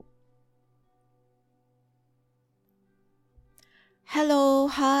Hello,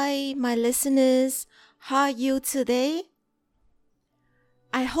 hi, my listeners. How are you today?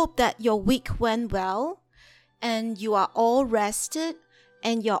 I hope that your week went well and you are all rested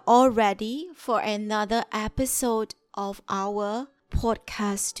and you're all ready for another episode of our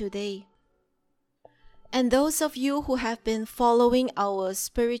podcast today. And those of you who have been following our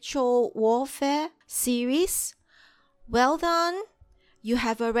spiritual warfare series, well done. You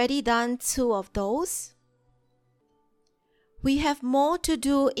have already done 2 of those. We have more to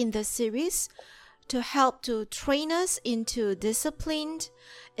do in the series to help to train us into disciplined,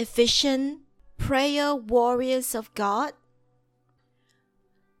 efficient prayer warriors of God.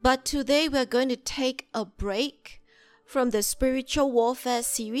 But today we're going to take a break from the spiritual warfare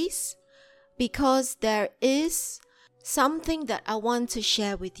series because there is something that I want to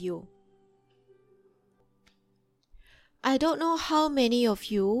share with you. I don't know how many of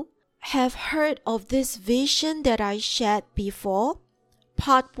you have heard of this vision that I shared before,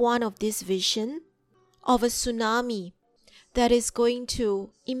 part 1 of this vision, of a tsunami that is going to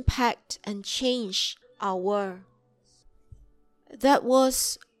impact and change our world. That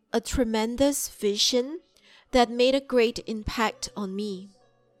was a tremendous vision that made a great impact on me.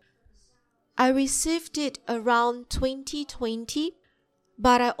 I received it around 2020,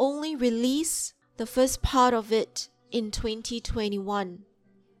 but I only released the first part of it in 2021.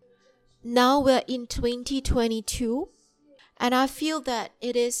 Now we're in 2022, and I feel that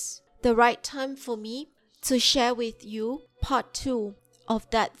it is the right time for me to share with you part 2 of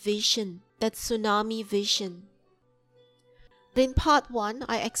that vision, that tsunami vision. In part 1,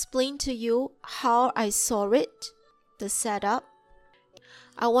 I explained to you how I saw it, the setup.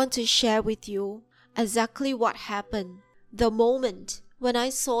 I want to share with you exactly what happened the moment when I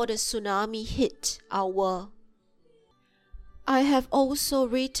saw the tsunami hit our world. I have also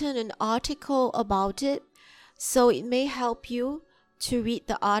written an article about it, so it may help you to read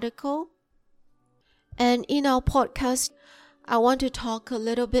the article. And in our podcast, I want to talk a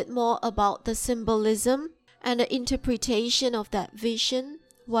little bit more about the symbolism and the interpretation of that vision,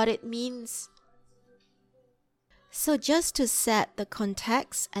 what it means. So just to set the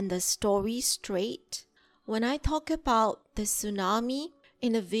context and the story straight, when I talk about the tsunami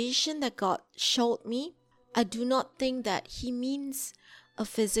in a vision that God showed me, I do not think that He means a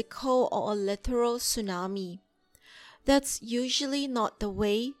physical or a literal tsunami. That's usually not the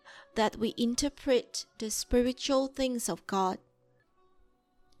way that we interpret the spiritual things of God.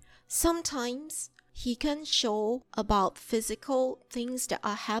 Sometimes He can show about physical things that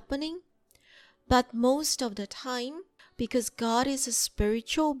are happening, but most of the time, because God is a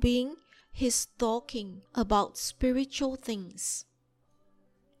spiritual being, He's talking about spiritual things.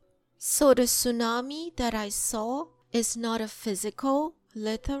 So the tsunami that I saw is not a physical,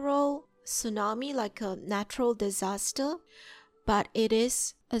 literal tsunami like a natural disaster, but it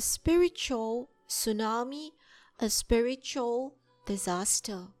is a spiritual tsunami, a spiritual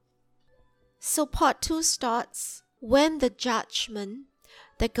disaster. So part 2 starts when the judgment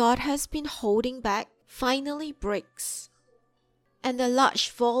that God has been holding back finally breaks, and the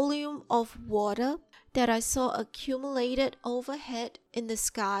large volume of water that I saw accumulated overhead in the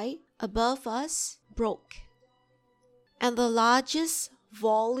sky above us broke. And the largest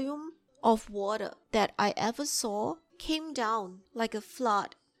volume of water that I ever saw came down like a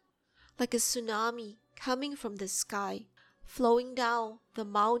flood, like a tsunami coming from the sky, flowing down the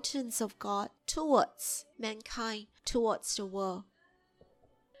mountains of God towards mankind, towards the world.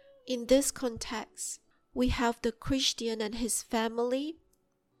 In this context, we have the Christian and his family,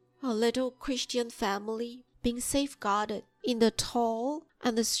 a little Christian family, being safeguarded in the tall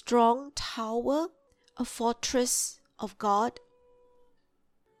and the strong tower, a fortress of God.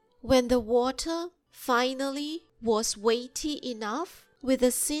 When the water finally was weighty enough with the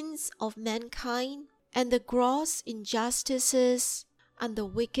sins of mankind and the gross injustices and the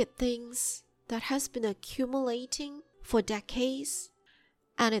wicked things that has been accumulating for decades,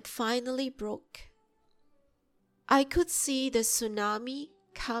 and it finally broke, I could see the tsunami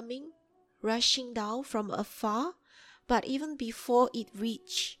coming, rushing down from afar, but even before it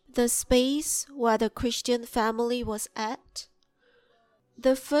reached the space where the Christian family was at,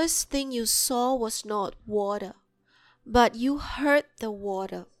 the first thing you saw was not water, but you heard the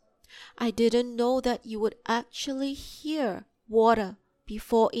water. I didn't know that you would actually hear water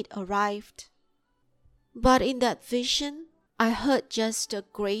before it arrived. But in that vision, I heard just the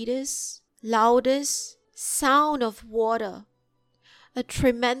greatest, loudest sound of water, a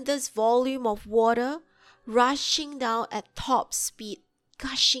tremendous volume of water rushing down at top speed,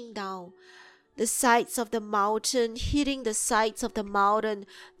 gushing down the sides of the mountain, hitting the sides of the mountain,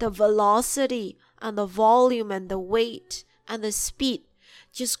 the velocity and the volume and the weight and the speed,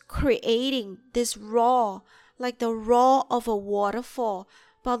 just creating this roar, like the roar of a waterfall.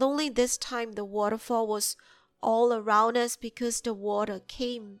 But only this time the waterfall was all around us because the water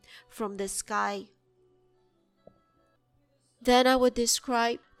came from the sky. Then I would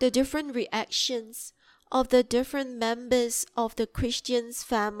describe the different reactions of the different members of the Christian's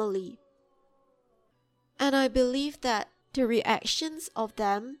family. And I believe that the reactions of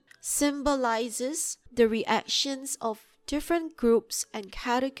them symbolizes the reactions of different groups and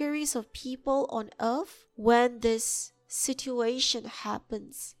categories of people on earth when this situation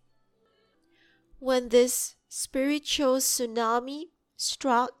happens. When this spiritual tsunami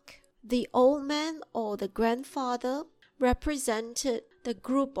struck, the old man or the grandfather represented the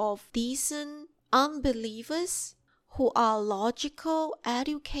group of decent unbelievers who are logical,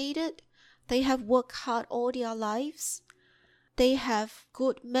 educated. They have worked hard all their lives. They have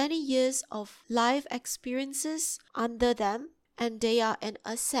good many years of life experiences under them, and they are an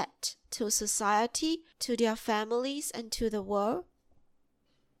asset to society, to their families, and to the world.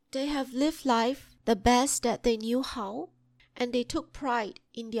 They have lived life the best that they knew how, and they took pride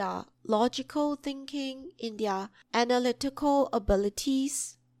in their logical thinking, in their analytical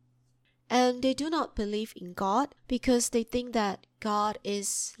abilities. And they do not believe in God because they think that God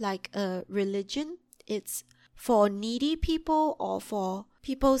is like a religion. It's for needy people or for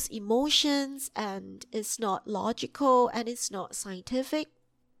people's emotions, and it's not logical and it's not scientific.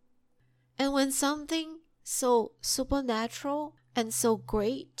 And when something so supernatural and so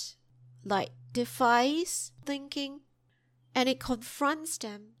great, like defies thinking, and it confronts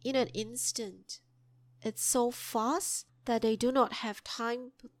them in an instant, it's so fast that they do not have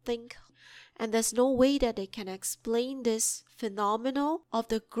time to think, and there's no way that they can explain this phenomenon of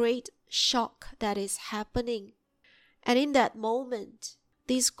the great shock that is happening. And in that moment,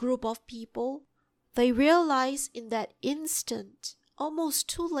 this group of people, they realize in that instant, almost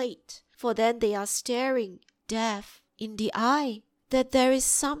too late, for then they are staring death in the eye, that there is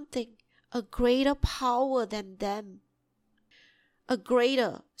something, a greater power than them, a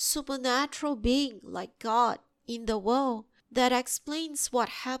greater supernatural being like God in the world that explains what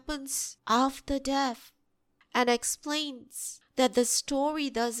happens after death, and explains that the story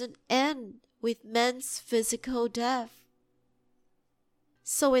doesn't end with man's physical death.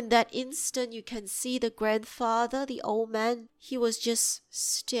 So in that instant, you can see the grandfather, the old man, he was just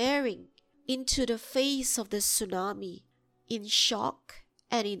staring into the face of the tsunami in shock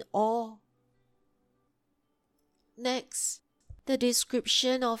and in awe. Next, the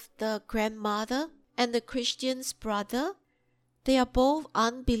description of the grandmother and the Christian's brother. They are both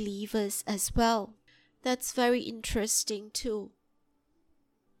unbelievers as well. That's very interesting too.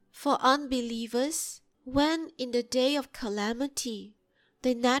 For unbelievers, when in the day of calamity,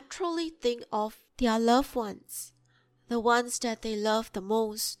 they naturally think of their loved ones, the ones that they love the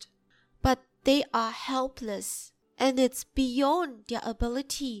most. But they are helpless, and it's beyond their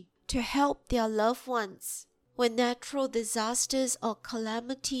ability to help their loved ones when natural disasters or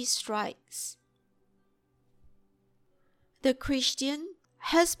calamity strikes. The Christian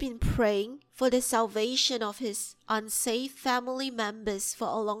has been praying for the salvation of his unsaved family members for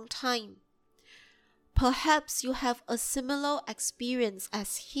a long time. Perhaps you have a similar experience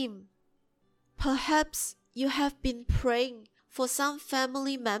as him. Perhaps you have been praying for some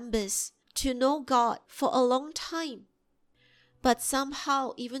family members to know God for a long time. But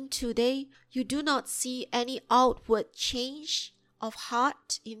somehow, even today, you do not see any outward change of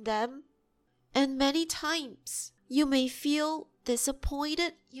heart in them. And many times, you may feel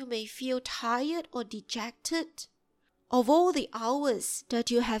disappointed, you may feel tired or dejected of all the hours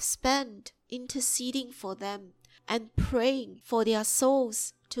that you have spent interceding for them and praying for their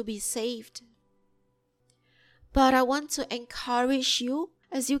souls to be saved. But I want to encourage you,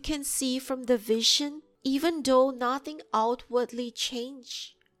 as you can see from the vision, even though nothing outwardly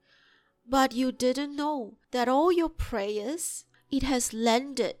changed, but you didn't know that all your prayers, it has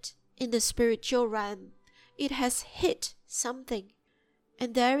landed in the spiritual realm. It has hit something,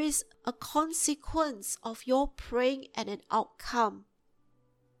 and there is a consequence of your praying and an outcome.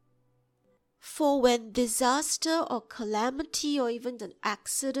 For when disaster or calamity or even an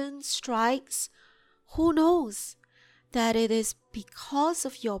accident strikes, who knows that it is because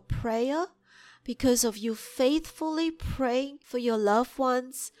of your prayer, because of you faithfully praying for your loved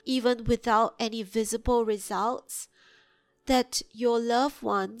ones, even without any visible results, that your loved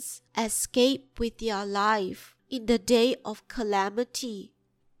ones escape with their life in the day of calamity.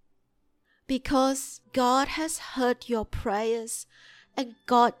 Because God has heard your prayers, and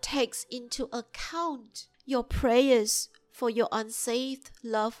God takes into account your prayers for your unsaved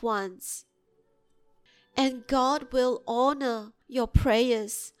loved ones. And God will honor your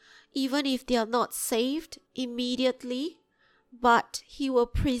prayers, even if they are not saved immediately, but He will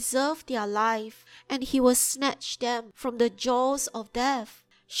preserve their life and He will snatch them from the jaws of death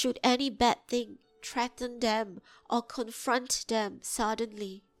should any bad thing threaten them or confront them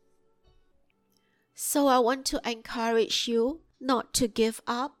suddenly. So I want to encourage you not to give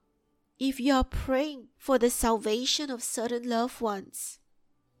up if you are praying for the salvation of certain loved ones.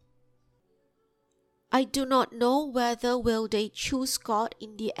 I do not know whether will they choose God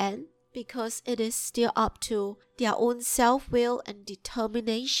in the end, because it is still up to their own self-will and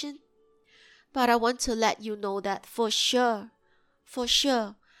determination. But I want to let you know that for sure,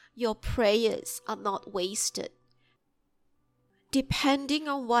 your prayers are not wasted. Depending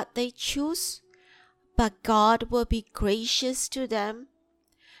on what they choose, but God will be gracious to them,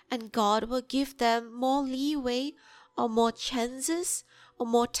 and God will give them more leeway or more chances or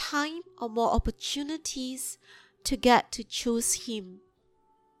more time or more opportunities to get to choose Him.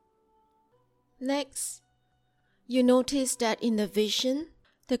 Next, you notice that in the vision,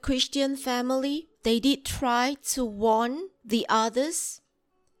 the Christian family, they did try to warn the others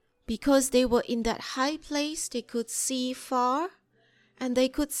because they were in that high place, they could see far and they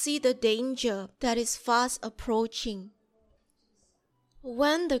could see the danger that is fast approaching.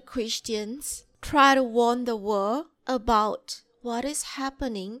 When the Christians try to warn the world about what is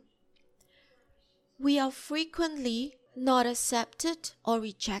happening, we are frequently not accepted or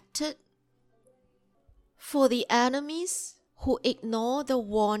rejected. For the enemies who ignore the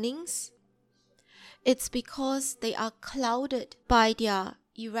warnings, it's because they are clouded by their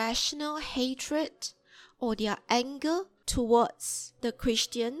irrational hatred or their anger towards the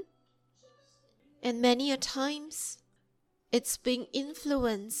Christian. And many a times, it's being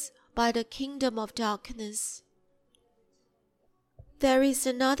influenced by the kingdom of darkness. There is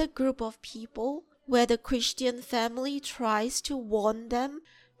another group of people where the Christian family tries to warn them,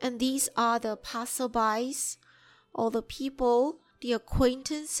 and these are the passerbys, or the people, the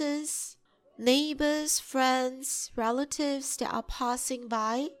acquaintances, neighbors, friends, relatives that are passing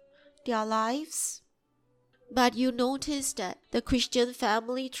by their lives. But you notice that the Christian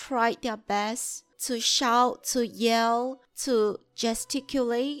family tried their best to shout, to yell, to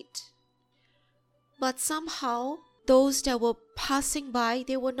gesticulate. But somehow, those that were passing by,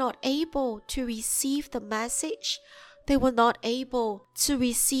 they were not able to receive the message. They were not able to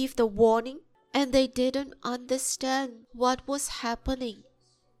receive the warning, and they didn't understand what was happening.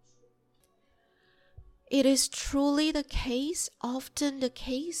 It is truly the case, often the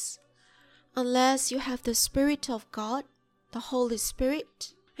case, unless you have the Spirit of God, the Holy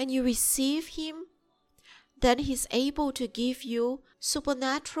Spirit, and you receive Him, then He's able to give you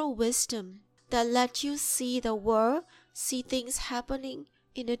supernatural wisdom that lets you see the world, see things happening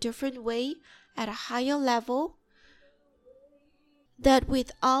in a different way at a higher level, that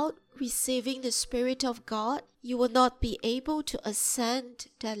without receiving the Spirit of God, you will not be able to ascend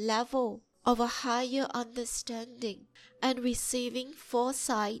that level of a higher understanding and receiving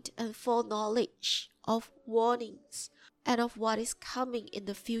foresight and foreknowledge of warnings and of what is coming in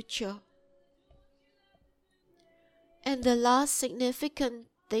the future. And the last significant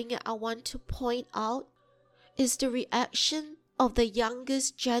thing I want to point out is the reaction of the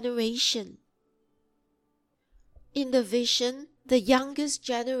youngest generation. In the vision, the youngest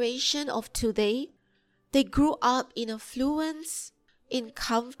generation of today, they grew up in affluence, in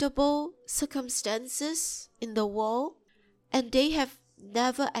comfortable circumstances in the world, and we have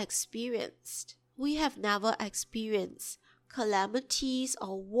never experienced calamities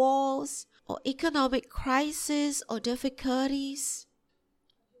or wars or economic crisis or difficulties.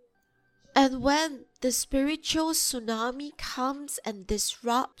 And when the spiritual tsunami comes and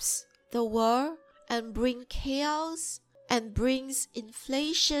disrupts the world and brings chaos and brings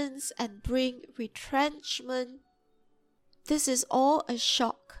inflations and brings retrenchment, this is all a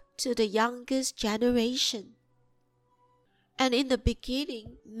shock to the youngest generation. And in the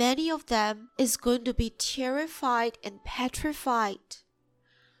beginning, many of them is going to be terrified and petrified.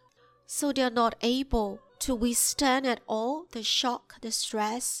 So they are not able to withstand at all the shock, the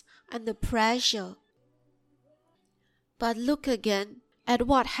stress, and the pressure. But look again at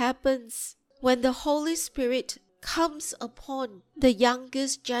what happens when the Holy Spirit comes upon the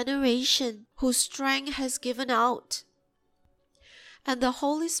youngest generation whose strength has given out. And the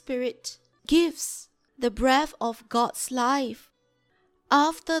Holy Spirit gives the breath of God's life.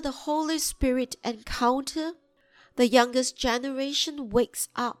 After the Holy Spirit encounter, the youngest generation wakes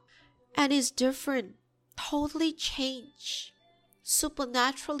up and is different, totally changed,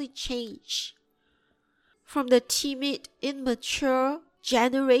 supernaturally changed. From the timid, immature,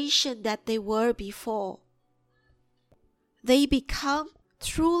 generation that they were before. They become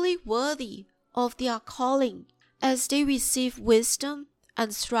truly worthy of their calling as they receive wisdom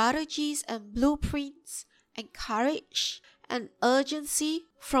and strategies and blueprints and courage and urgency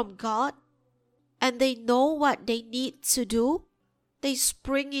from God, and they know what they need to do. They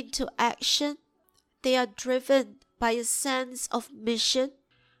spring into action. They are driven by a sense of mission,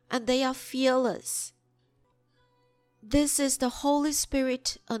 and they are fearless. This is the Holy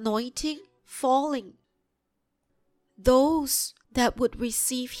Spirit anointing falling. Those that would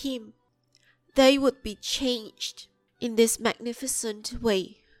receive Him, they would be changed in this magnificent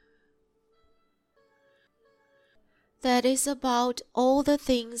way. That is about all the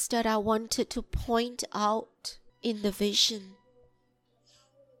things that I wanted to point out in the vision.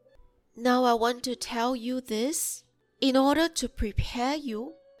 Now I want to tell you this in order to prepare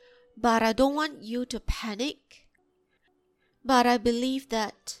you, but I don't want you to panic. But I believe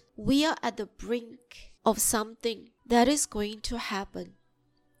that we are at the brink of something that is going to happen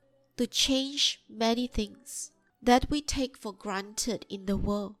to change many things that we take for granted in the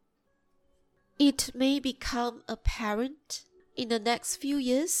world. It may become apparent in the next few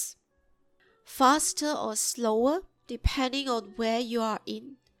years, faster or slower, depending on where you are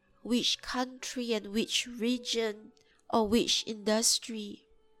in, which country and which region or which industry.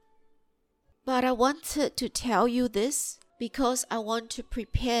 But I wanted to tell you this because I want to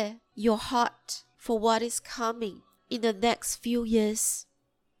prepare your heart for what is coming in the next few years.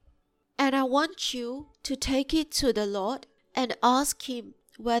 And I want you to take it to the Lord and ask Him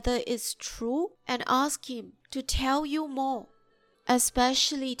whether it's true, and ask Him to tell you more,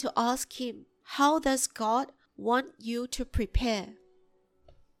 especially to ask Him, how does God want you to prepare?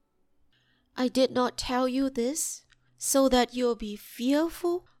 I did not tell you this so that you'll be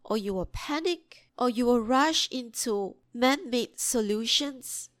fearful or you will panic or you will rush into man-made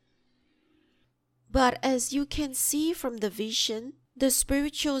solutions. But as you can see from the vision, the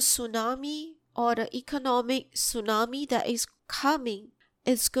spiritual tsunami or the economic tsunami that is coming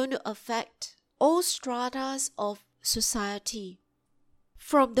is going to affect all stratas of society,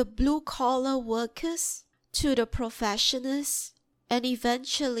 from the blue-collar workers to the professionals, and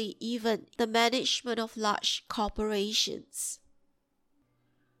eventually even the management of large corporations.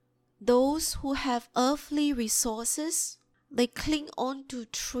 Those who have earthly resources, they cling on to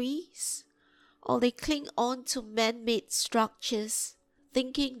trees or they cling on to man-made structures,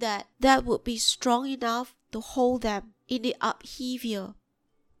 thinking that that would be strong enough to hold them in the upheaval.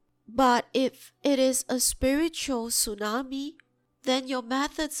 But if it is a spiritual tsunami, then your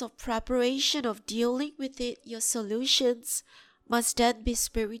methods of preparation of dealing with it, your solutions, must then be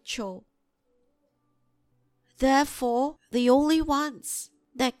spiritual. Therefore, the only ones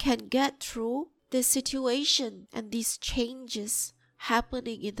that can get through this situation and these changes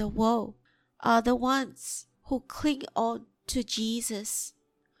happening in the world are the ones who cling on to Jesus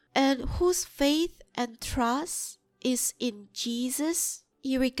and whose faith and trust is in Jesus,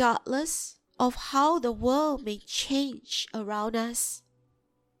 irregardless of how the world may change around us.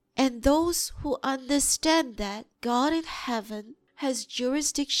 And those who understand that God in heaven has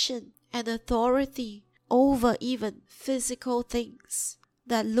jurisdiction and authority over even physical things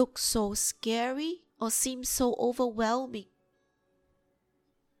that look so scary or seem so overwhelming.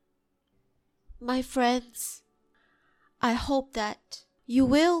 My friends, I hope that you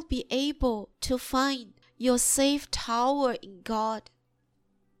will be able to find your safe tower in God,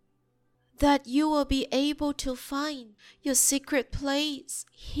 that you will be able to find your secret place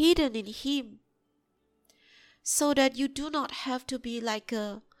hidden in Him, so that you do not have to be like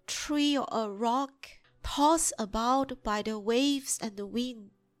a tree or a rock tossed about by the waves and the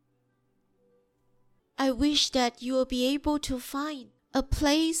wind. I wish that you will be able to find a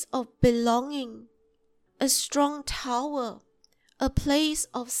place of belonging, a strong tower, a place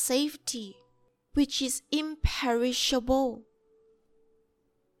of safety, which is imperishable.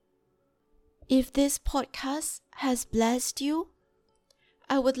 If this podcast has blessed you,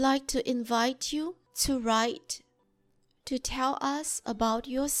 I would like to invite you to write, to tell us about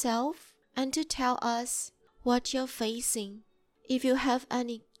yourself and to tell us what you're facing. If you have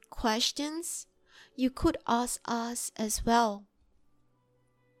any questions, you could ask us as well.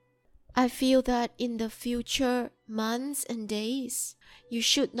 I feel that in the future months and days, you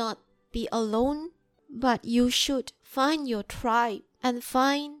should not be alone, but you should find your tribe and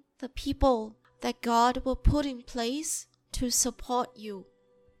find the people that God will put in place to support you.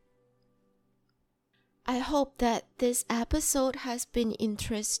 I hope that this episode has been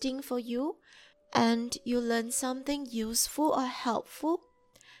interesting for you and you learned something useful or helpful,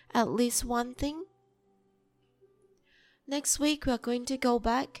 at least one thing. Next week, we are going to go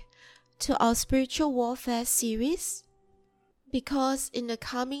back to our spiritual warfare series, because in the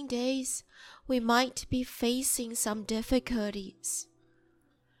coming days, we might be facing some difficulties.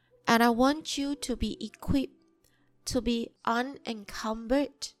 And I want you to be equipped, to be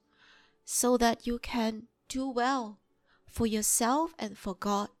unencumbered, so that you can do well for yourself and for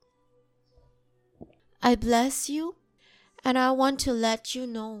God. I bless you, and I want to let you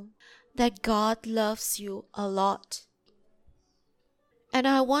know that God loves you a lot. And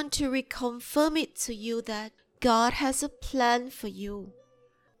I want to reconfirm it to you that God has a plan for you.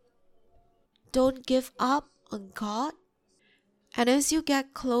 Don't give up on God. And as you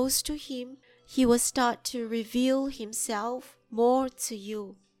get close to Him, He will start to reveal Himself more to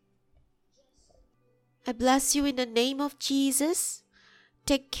you. I bless you in the name of Jesus.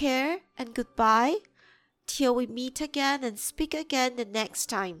 Take care and goodbye till we meet again and speak again the next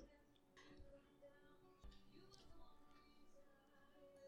time.